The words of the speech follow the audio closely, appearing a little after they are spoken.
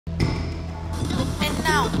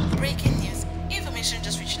Breaking news. Information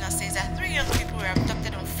just reaching us says that 3 young people were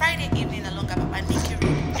abducted on Friday evening along Ababaniki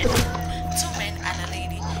Road, Enugu. 2 men and a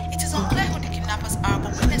lady. It is unclear who the kidnappers are,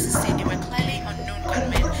 but witnesses say they were clearly unknown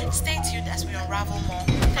gunmen. Stay tuned as we unravel more.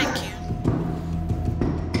 Thank you.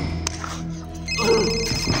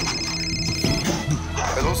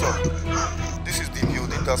 Hello, sir. This is DPO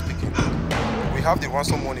Data speaking. We have the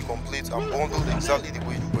ransom money complete and bundled exactly the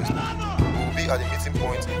way you requested. We will be at the meeting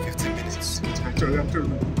point in 15 minutes.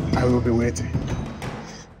 I will be waiting.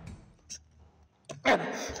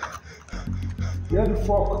 Where the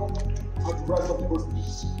fuck are the rest of the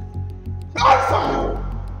hostages? Answer!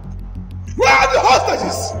 Where are the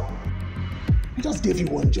hostages? I just gave you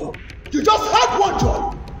one job. You just had one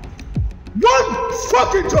job. One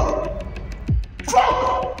fucking job.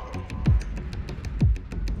 Fuck!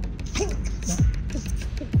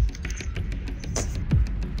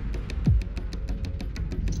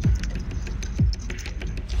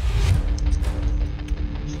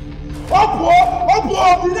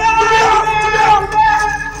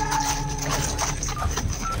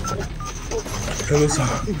 Hello, sir.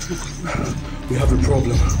 We have a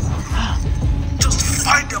problem. Just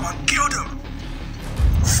find them and kill them.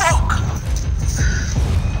 Fuck!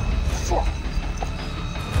 Fuck!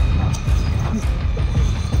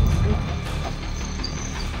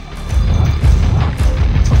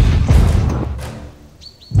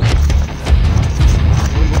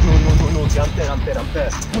 No, I'm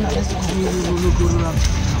there. Let's go.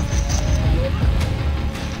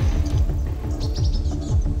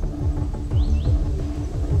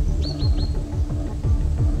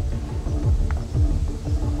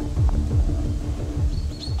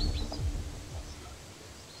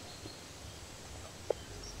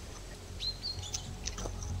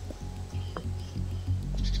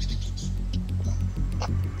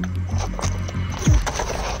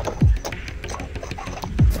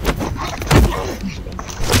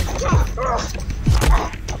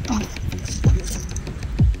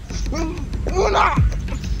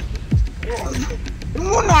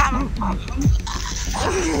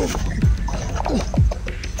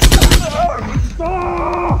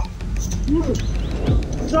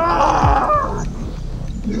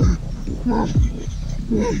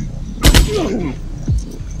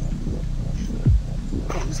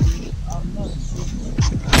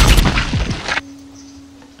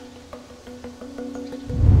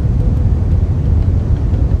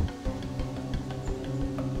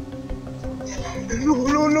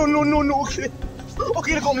 No,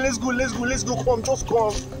 okay, come, let's go, come, just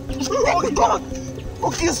come. Okay, come.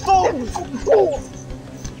 Okay, stop. Go.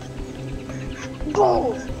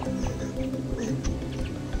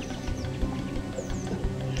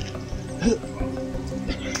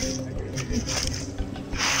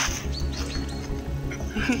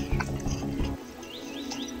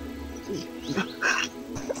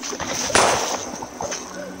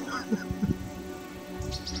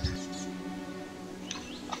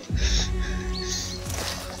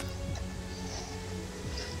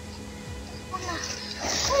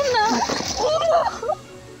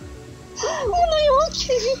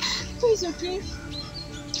 Okay?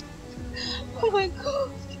 Oh my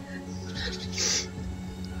God.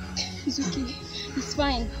 It's okay. It's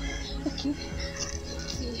fine. Okay?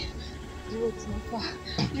 See, the road is not far.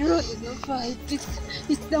 The road is not far.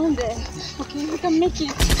 It's down there. Okay? We can make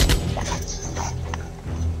it.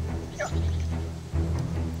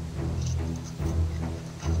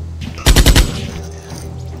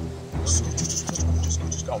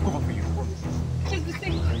 Just go. I'll cover for you. Take the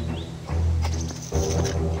thing.